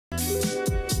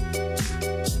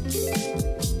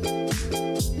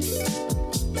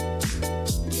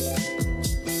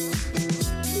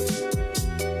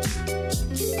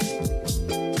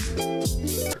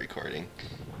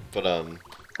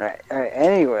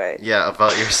Anyway, Yeah,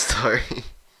 about your story.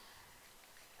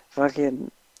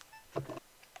 fucking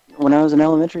when I was in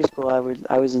elementary school,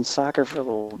 I was in soccer for a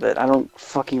little bit. I don't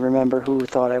fucking remember who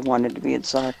thought I wanted to be in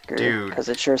soccer, Dude, because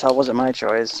it sure as hell wasn't my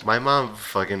choice. my mom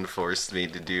fucking forced me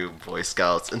to do Boy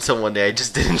Scouts until one day I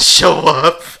just didn't show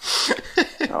up.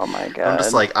 Oh my I'm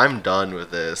just god. like, I'm done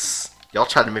with this. Y'all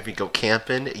tried to make me go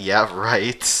camping? Yeah,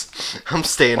 right. I'm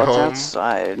staying What's home.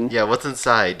 outside? Yeah, what's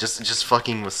inside? Just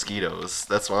fucking mosquitoes.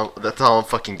 That's all I'm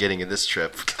fucking getting in this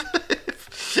trip.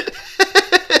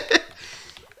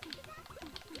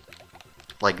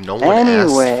 Like no one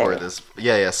asked for Anyway, this.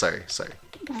 Yeah, sorry.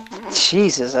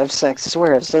 Jesus, I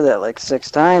swear I've said that like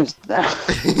 6 times now.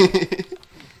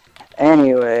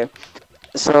 Anyway,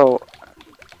 so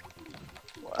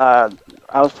uh,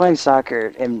 I was playing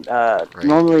soccer, and Right.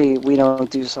 normally we don't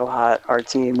do so hot. Our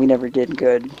team, we never did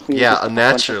good. We were Yeah, just a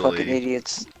bunch of fucking naturally.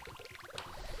 idiots.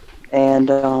 And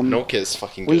No kid's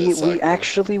fucking good at we soccer.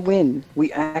 actually win.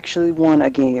 We actually won a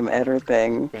game at our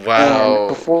thing. And Wow.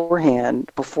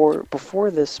 beforehand,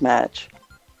 before this match,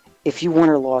 if you won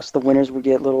or lost, the winners would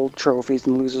get little trophies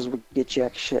and losers would get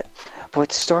jack shit.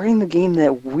 But starting the game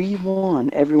that we won,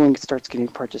 everyone starts getting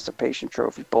participation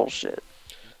trophy bullshit.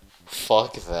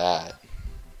 Fuck that.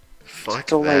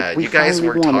 Fuck So like that. we You guys finally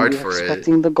worked won and hard we were for it.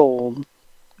 expecting the gold.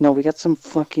 No, we got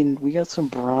some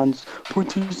bronze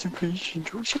participation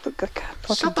trophy. Shut the god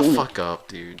fucking Shut the damn it. fuck up,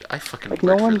 dude. I fucking Like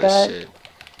no worked for one this got shit.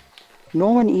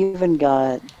 no one even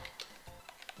got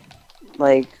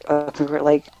like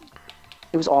like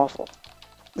it was awful.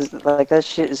 Like that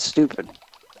shit is stupid.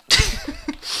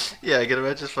 Yeah, I can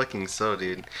imagine fucking so,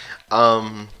 dude.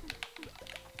 Um,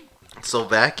 so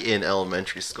back in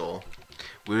elementary school,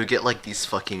 we would get like these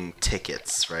fucking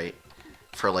tickets, right?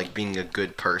 For like being a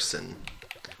good person.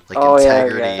 Like Oh yeah,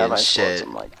 integrity yeah, and my school had shit.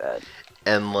 something like that.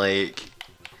 And like,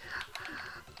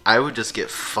 I would just get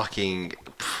fucking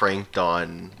pranked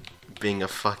on being a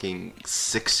fucking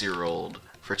 6-year-old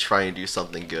for trying to do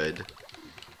something good.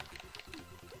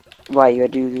 Why you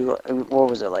had to do what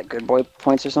was it like good boy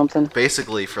points or something?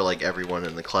 Basically, for like everyone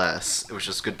in the class, it was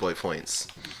just good boy points.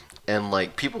 And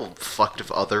like people fucked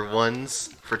with other ones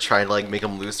for trying to like make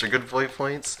them lose their good boy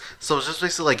points. So it was just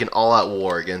basically like an all-out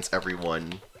war against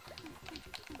everyone.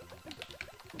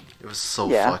 It was so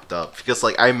Yeah. fucked up because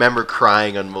like I remember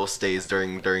crying on most days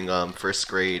during first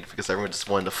grade because everyone just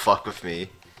wanted to fuck with me.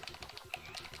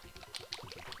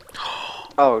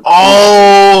 Oh Jesus,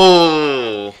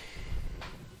 Oh,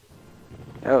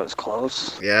 that was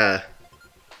close. yeah.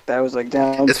 That was like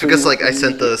down It's because to like I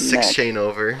sent the the six neck. chain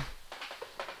over,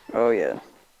 Oh yeah.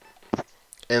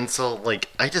 and so like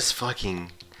I just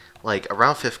fucking like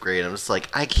around fifth grade, I'm just like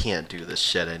I can't do this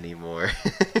shit anymore.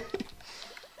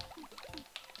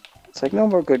 It's like no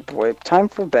more good boy. Time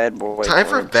for bad boy Time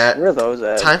for points. Where are those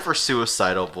at? time for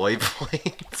suicidal boy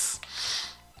points.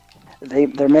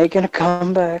 They're making a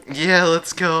comeback. Yeah,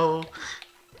 let's go.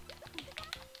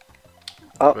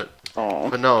 Oh But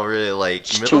oh. but no, really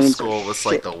like middle Chains are school was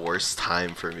like shit. the worst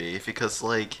time for me because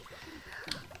like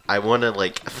I want to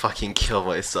like fucking kill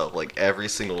myself like every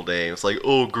single day. It's like,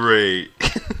 "Oh, great."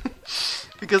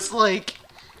 Because like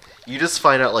you just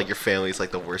find out like your family's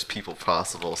like the worst people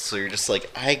possible. So you're just like,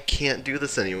 "I can't do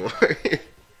this anymore."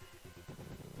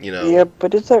 You know? Yeah,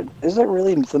 but is that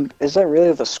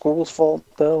really the school's fault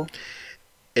though?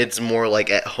 It's more like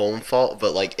at home fault,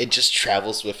 but like it just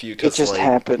travels with you It cuz just like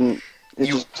happened. It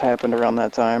you just happened around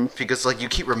that time, because like you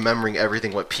keep remembering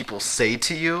everything what people say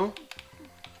to you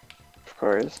of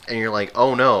course. and you're like,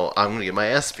 "Oh no, I'm going to get my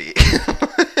ass beat."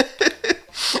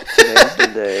 Today's the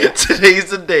day. Today's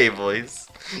the day, boys.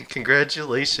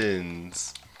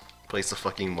 Congratulations. Play some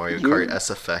fucking Mario Kart You.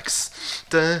 SFX.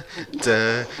 Da,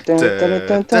 da, Dun, dun,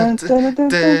 da, dun, da, dun, dun, dun, dun,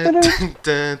 da, dun, dun.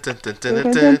 da, da, da, Dun, da,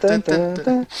 dun, da, dun, da, dun, da, dun, da.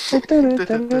 dun. Dun, dun,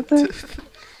 dun, dun, dun.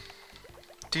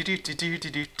 Do do do do do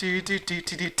do do do do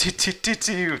do do do do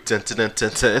do. Dun, dun, dun,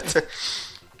 dun, dun.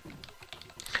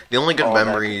 The only good Oh,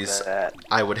 that'd be memories bad.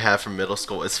 I would have from middle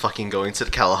school is fucking going to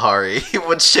the Kalahari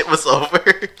when shit was over.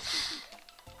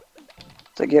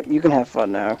 It's like, yep, you can have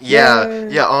fun now. Yeah, Yay!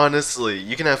 yeah, honestly,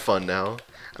 you can have fun now.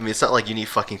 I mean, it's not like you need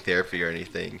fucking therapy or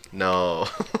anything. No.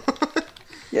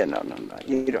 Yeah, no, no, no.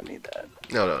 You don't need that.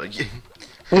 No,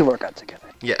 We work out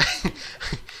together. yeah.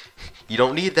 You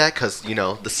don't need that because, you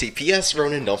know, the CPS,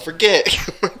 Ronan, don't forget.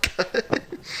 Oh my god.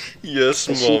 Yes,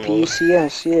 The mama.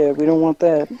 CPUCS, yeah, we don't want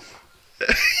that.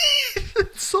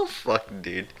 It's so fucking,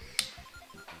 dude.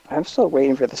 I'm still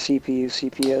waiting for the CPU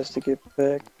CPS to get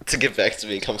back. To get back to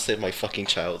me, come save my fucking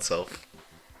child self.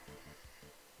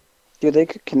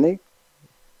 Dude, can they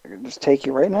just take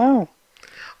you right now?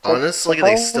 It's like, Honestly, how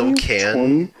they old are still you? can.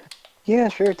 20? Yeah,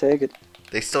 sure, take it.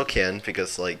 They still can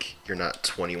because like you're not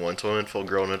 21 to a full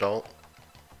grown adult,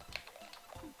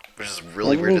 which is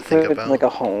really Maybe weird to think put about. like a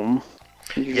home.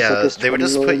 You just, like, Yeah, this they would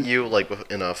just put 20-year-old. you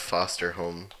like in a foster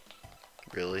home.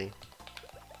 Really,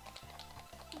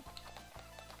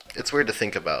 it's weird to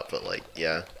think about, but like,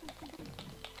 yeah.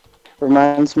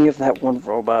 Reminds me of that one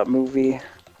robot movie.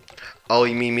 Oh,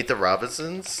 you mean Meet the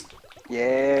Robinsons?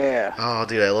 Yeah. Oh,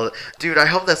 dude, I love it. Dude, I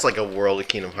hope that's like a World of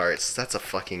Kingdom Hearts. That's a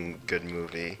fucking good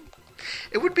movie.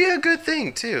 It would be a good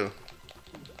thing too.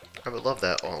 I would love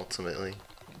that ultimately.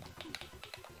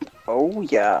 Oh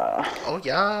yeah. Oh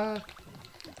yeah.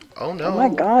 Oh no. Oh my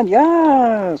god,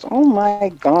 yes! Oh my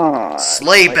god.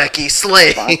 Slay, Like, Becky,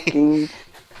 slay. fucking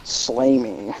slay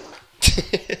me.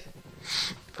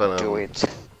 But Do it.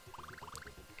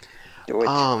 Do it.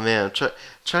 Oh man, try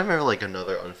to remember like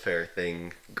another unfair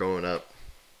thing growing up.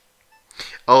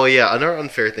 Oh yeah, another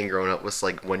unfair thing growing up was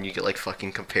like when you get like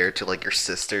fucking compared to like your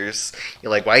sisters.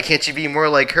 You're like, why can't you be more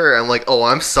like her? I'm like, oh,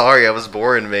 I'm sorry, I was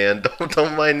born, man.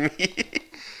 Don't mind me.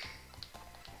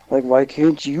 Like, why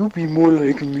can't you be more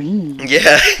like me?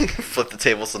 Yeah, flip the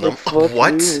tables on The them. fuck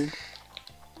What? you?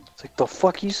 It's like, the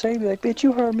fuck you say? Be like, bitch,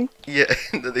 you heard me. Yeah,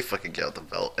 and then they fucking get out the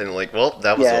belt and like, well,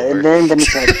 that was Yeah, over. and then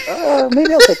it's like,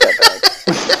 maybe I'll take that back.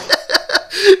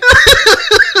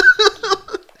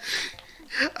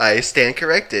 I stand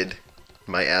corrected.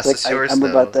 My ass Like, is yours I'm now.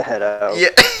 about to head out. Yeah.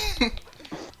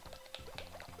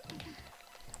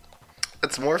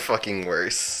 It's more fucking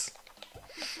worse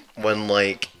when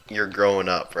like you're growing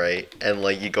up, right? And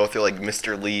like you go through like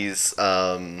Mr. Lee's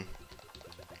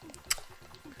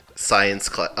science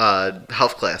class,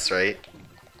 health class, right?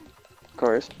 Of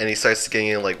course. And he starts getting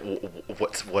in like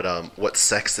what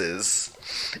sex is,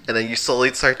 and then you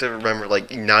slowly start to remember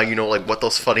like now you know like what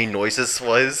those funny noises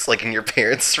was like in your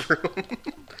parents' room.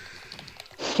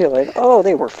 You're like, oh,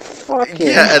 they were fucking.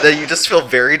 Yeah, and then you just feel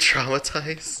very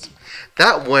traumatized.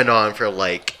 That went on for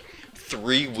like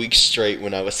 3 weeks straight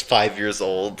when I was 5 years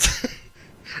old.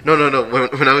 No.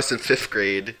 When I was in 5th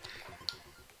grade,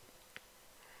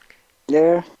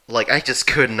 Yeah. like I just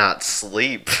could not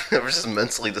sleep. I was just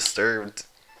mentally disturbed.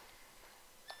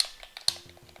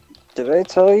 Did I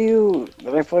tell you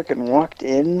that I fucking walked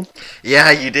in? Yeah,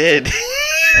 you did.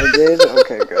 I did?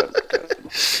 Okay, good.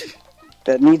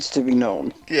 That needs to be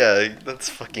known. Yeah, that's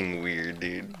fucking weird,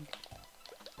 dude.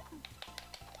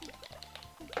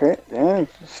 Yeah,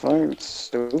 it's fine. It's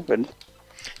stupid.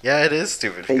 Yeah, it is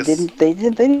stupid They because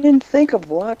didn't think of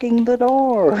locking the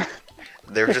door.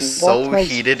 they're just Walked so my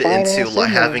heated fine into ass in there.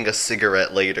 having a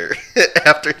cigarette later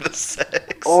after the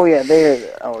sex. Oh yeah,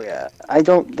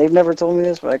 they've never told me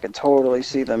this, but I could totally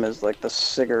see them as like the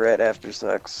cigarette after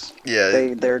sex.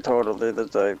 Yeah, They're totally the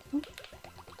type.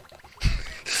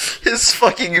 his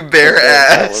fucking bare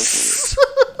That ass.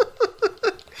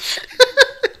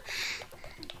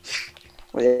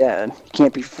 Well, yeah,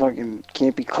 can't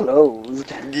be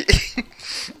clothed.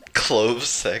 Clove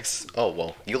sex. Oh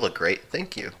well, you look great.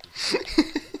 Thank you.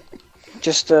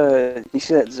 Just you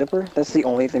see that zipper? That's the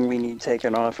only thing we need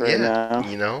taken off right now.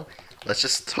 You know, let's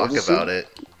just talk We'll just about see. it.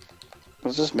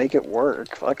 Let's just make it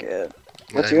work. Fuck it.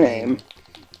 What's I your mean, name?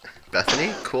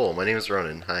 Bethany? Cool. My name is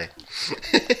Ronan. Hi.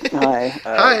 Hi.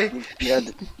 Hi. You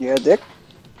got a dick?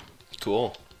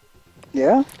 Cool.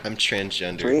 Yeah. I'm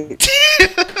transgender. Sweet.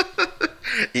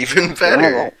 Even Yeah, better.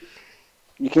 well,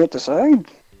 you can't decide?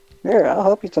 Here, I'll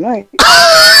help you tonight.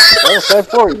 I'll decide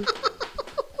for you.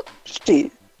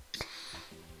 Shit.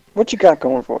 What you got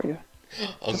going for you?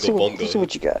 Let's see Uncle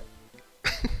what you got.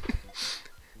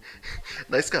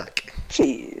 Nice cock.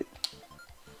 Shit.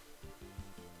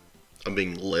 I'm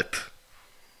being lip.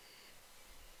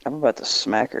 I'm about to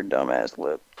smack her dumbass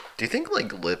lip. Do you think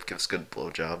like lip gives good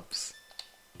blowjobs?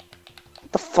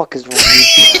 What the fuck is wrong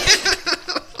with you?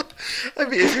 I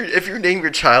mean, if you name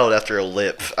your child after a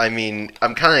lip, I mean,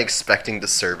 I'm kind of expecting the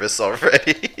service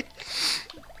already.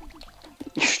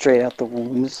 You're straight out the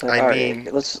womb. It's like, I mean-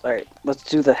 let's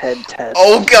do the head test.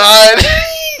 Oh God!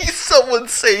 Someone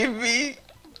save me!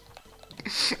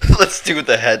 Let's do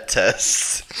the head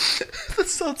test. That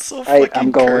sounds so fucking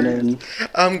I'm going cursed. in.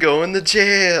 I'm going to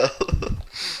jail.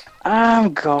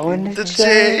 I'm going to The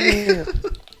jail. jail.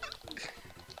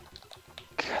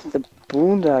 God, the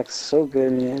Boondocks so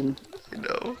good, man. You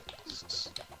know.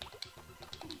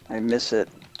 I miss it.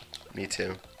 Me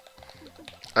too.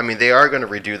 I mean, they are going to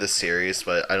redo the series,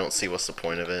 but I don't see what's the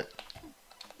point of it.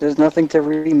 There's nothing to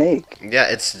remake. Yeah,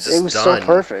 it's just It was done. so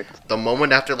perfect. The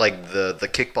moment after like the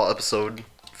kickball episode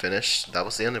finished, that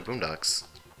was the end of Boondocks.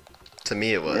 To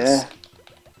me, it was. Yeah.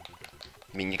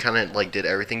 I mean, you kind of like did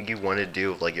everything you wanted to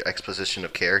do with like your exposition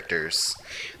of characters.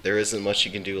 There isn't much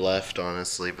you can do left,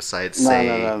 honestly, besides No,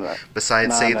 no, say no, no. besides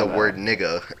No, say no, the no. word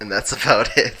nigga, and that's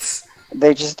about it.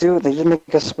 They just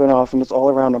make a spin-off and it's all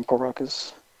around Uncle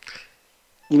Ruckus.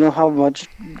 You know how much,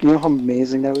 you know how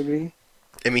amazing that would be?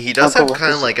 I mean, he does Uncle have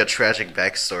kind of Ruckus, like a tragic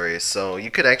backstory, so you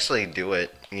could actually do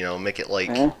it. You know, make it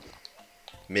like eh?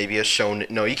 maybe a shonen.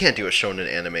 No, you can't do a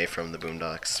shonen anime from the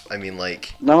Boondocks. I mean,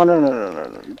 like No, no, no, no, no,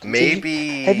 no.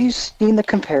 Have you maybe. seen the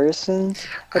comparisons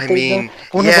that I they've done? mean,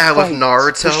 One of the yeah, with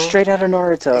fights was Naruto. straight out of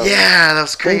Naruto. Yeah, that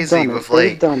was They've crazy. done it. With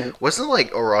They've like, done it. wasn't it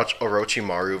like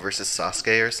Orochimaru versus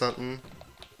Sasuke or something?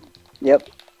 Yep.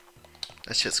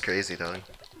 That shit's crazy, dog.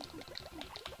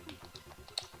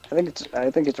 I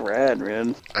think it's rad,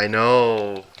 man. I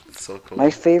know. It's so cool. My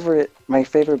favorite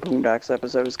Boondocks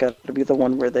episode has got to be the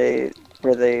one where they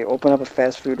open up a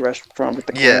fast food restaurant with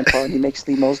the Yeah. grandpa and he makes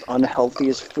the most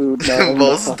unhealthiest food known to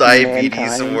Most fucking diabetes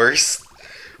mankind. worst.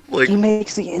 Like, He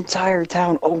makes the entire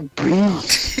town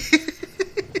obese.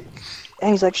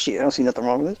 And he's like, shit, I don't see nothing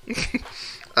wrong with it.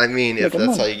 I mean, if Making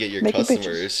that's money. how you get your Making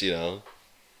customers, you know,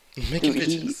 making Dude,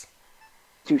 bitches.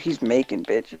 Dude, he's making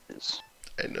bitches.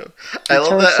 I know. He I love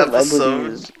turns that episode.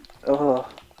 celebrities. Oh,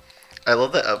 I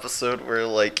love that episode where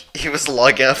like he was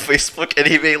logging out of Facebook and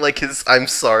he made like his "I'm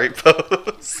sorry"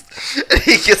 post, and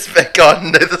he gets back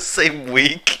on the same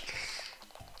week.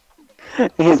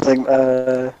 he's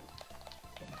like,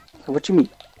 what you mean?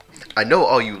 I know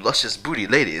all you luscious booty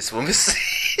ladies will miss.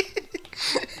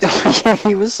 Yeah,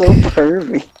 he was so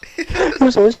pervy. He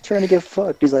was always trying to get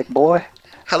fucked. He's like, boy,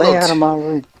 Hello, stay out of my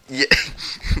room. yeah.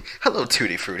 Hello,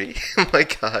 Tutti Frutti. Oh my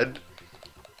god.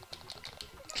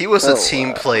 He was a Oh,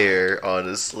 team player,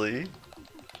 honestly.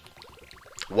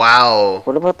 Wow.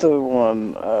 What about the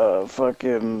one,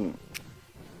 fucking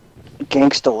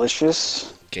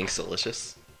Gangstalicious?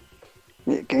 Gangstalicious?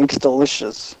 Yeah,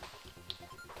 Gangstalicious.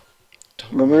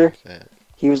 Don't Remember? like that.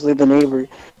 He was the neighbor.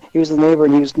 He was the neighbor,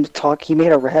 and he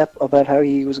made a rap about how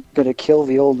he was gonna kill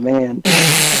the old man,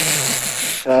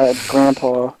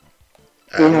 Grandpa.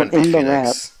 I wouldn't be in the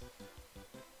Phoenix.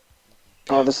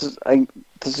 Oh, this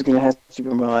is gonna have to be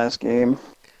my last game.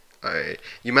 Alright.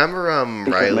 You remember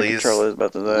Because my Riley's controller is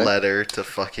about to die. letter to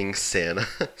fucking Santa?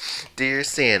 Dear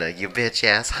Santa, you bitch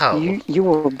ass hoe. You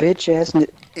were a bitch ass.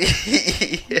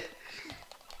 Yeah,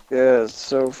 Yeah, it's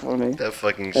so funny. that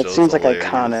fucking That show's seems like hilarious.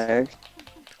 iconic.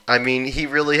 I mean, he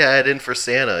really had in for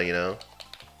Santa, you know?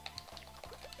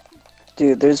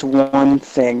 Dude, there's one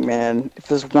thing, man. If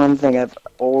there's one thing I've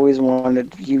always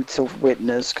wanted you to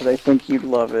witness, because I think you'd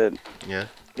love it, Yeah.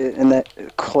 and that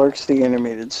Clerks the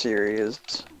Animated Series.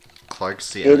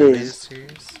 Clark's the It animated is.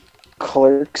 series?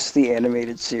 Clerks the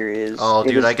Animated Series. Oh, It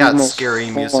dude, is I got the most scary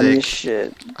funniest music.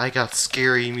 Shit. I got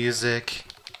scary music.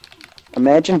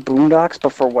 Imagine Boondocks,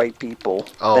 but for white people.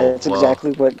 Oh, That's well.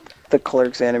 exactly what the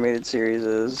Clerks Animated Series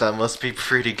is. That must be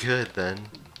pretty good then.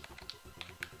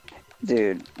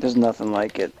 Dude, there's nothing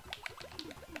like it.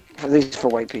 At least for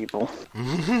white people.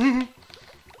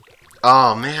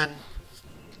 Oh, man.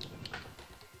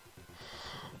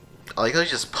 I like how he's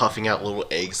just puffing out little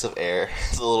eggs of air.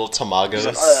 The little tamagos.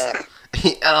 Ugh.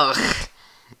 Ugh.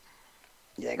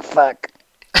 You're like, fuck.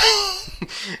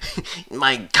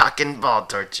 My cock and ball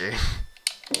torture.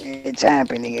 It's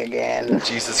happening again.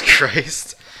 Jesus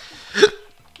Christ.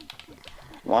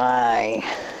 Why?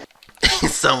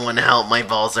 Someone help, my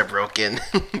balls are broken.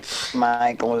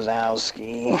 Mike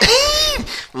Wazowski.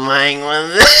 Mine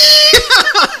was.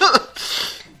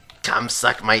 Come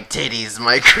suck my titties,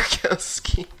 Mike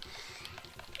Krokowski.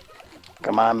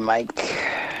 Come on, Mike.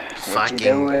 What you Fucking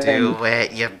doing? do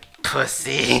it, you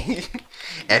pussy.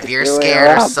 If you're Do it,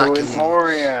 scared I'll of do it sucking,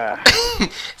 for ya.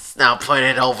 now put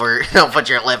it over. Now put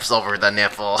your lips over the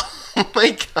nipple. Oh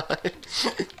my god.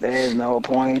 There's no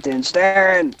point in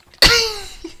staring.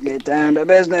 Get down to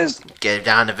business. Get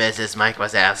down to business, Mike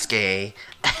Wazowski.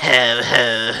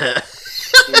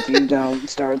 If you don't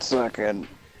start sucking,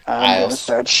 I'm gonna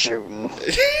start shooting.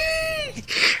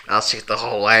 I'll shoot the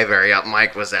whole library up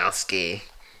Mike Wazowski.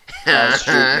 I'll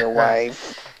shoot your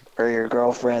wife or your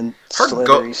girlfriend, Her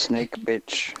slithery snake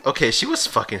bitch. Okay, she was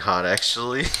fucking hot,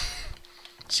 actually.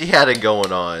 She had it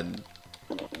going on.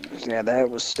 Yeah, that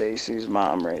was Stacy's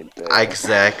mom right there.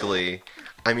 Exactly.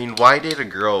 I mean, why date a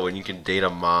girl when you can date a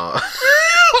mom?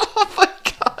 Oh my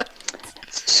god.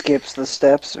 Skips the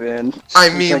steps, man. I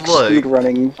It's mean, like look. speed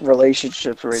running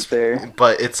relationships right there.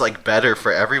 But it's like better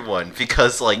for everyone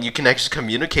because like you can actually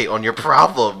communicate on your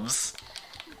problems.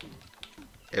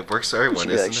 It works for everyone, Should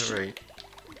be like, isn't it right?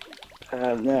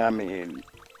 No, I mean,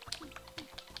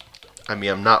 I mean,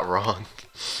 I'm not wrong.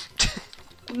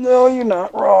 no, you're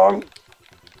not wrong.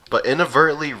 but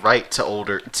inadvertently right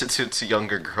to to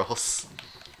younger girls.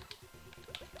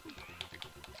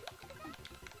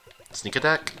 Sneak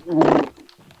attack?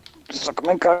 Suck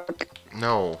my cock.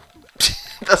 No.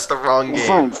 That's the wrong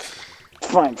game.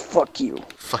 Fine, fuck you.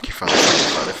 Fuck your father, fuck your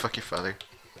father, fuck your father.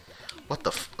 What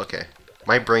the okay.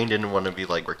 My brain didn't want to be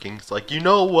like working. It's like, you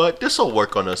know what? This'll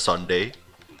work on a Sunday.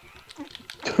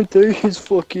 Today is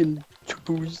fucking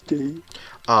Tuesday.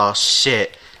 Oh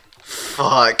shit.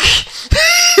 Fuck.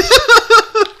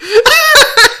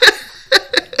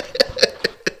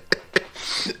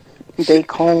 They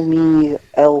call me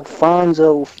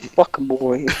Alfonso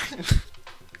Fuckboy.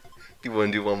 You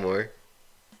wanna do one more?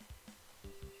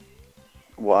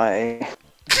 Why?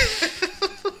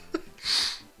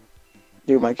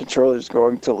 Dude, my controller's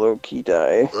going to low-key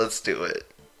die. Let's do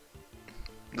it.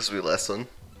 This will be the last one.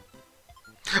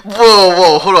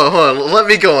 Whoa, hold on. Let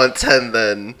me go on 10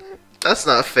 then. That's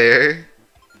not fair.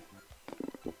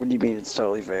 What do you mean it's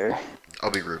totally fair?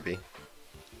 I'll be Ruby.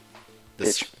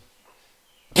 This.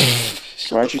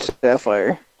 Why aren't you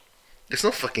Sapphire? There's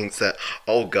no fucking set.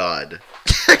 Oh god.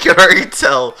 I can already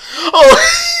tell. Oh!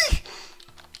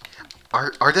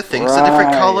 Are the things a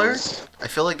different color? I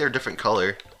feel like they're a different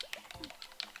color.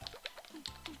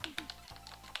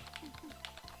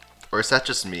 Or is that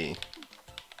just me?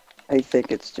 I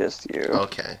think it's just you.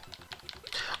 Okay.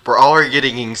 We're all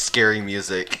getting scary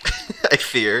music. I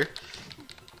fear.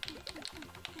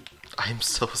 I'm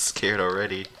so scared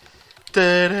already.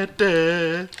 Da da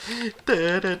da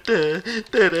da da da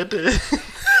da da da.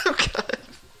 Oh god.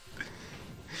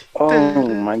 Oh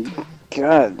my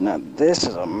god, now this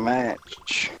is a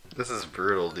match. This is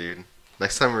brutal, dude.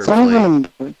 Next time we're It's not,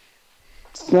 playing.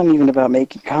 it's not even about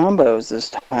making combos this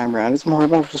time around, it's more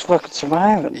about just fucking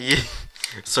surviving. Yeah.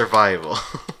 Survival.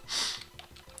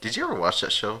 Did you ever watch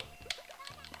that show?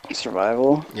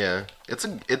 Survival? Yeah.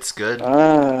 It's good.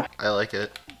 Ah. I like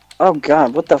it. Oh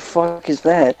god, what the fuck is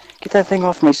that? Get that thing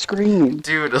off my screen.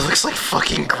 Dude, it looks like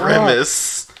fucking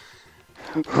Grimace.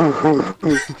 Chicky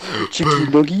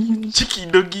nuggies? Chicky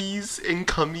nuggies and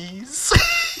cummies.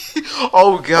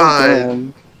 Oh god. Oh,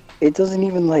 damn. It doesn't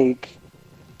even like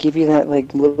give you that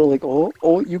like little like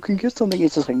oh you can get something.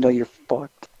 It's just like no, you're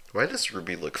fucked. Why does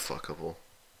Ruby look fuckable?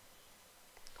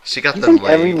 She got You them think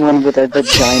like everyone with a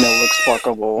vagina looks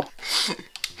fuckable?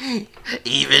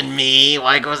 even me,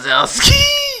 Mike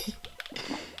Wazowski.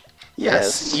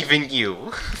 Yes, Yes. even you.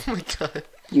 Oh my god.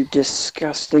 You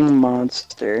disgusting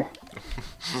monster.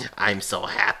 I'm so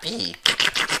happy.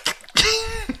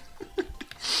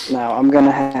 Now I'm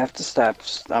gonna have to stop.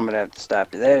 I'm gonna have to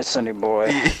stop you there, Sonny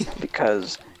boy,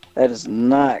 because that is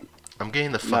not. I'm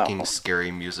getting the fucking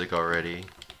scary music already.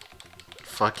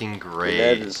 Fucking great.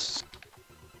 That is.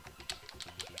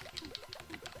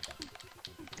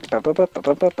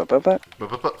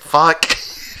 Fuck.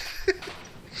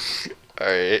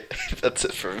 Alright, that's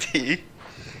it for me.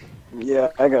 Yeah,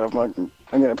 I gotta fucking.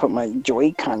 I'm gonna put my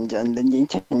Joy-Cons on the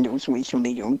Nintendo Switch so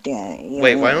they don't die.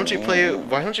 Wait, why don't you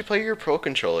play your Pro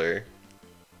Controller?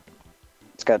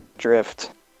 It's got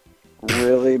drift.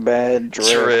 Really bad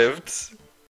drift. Drift.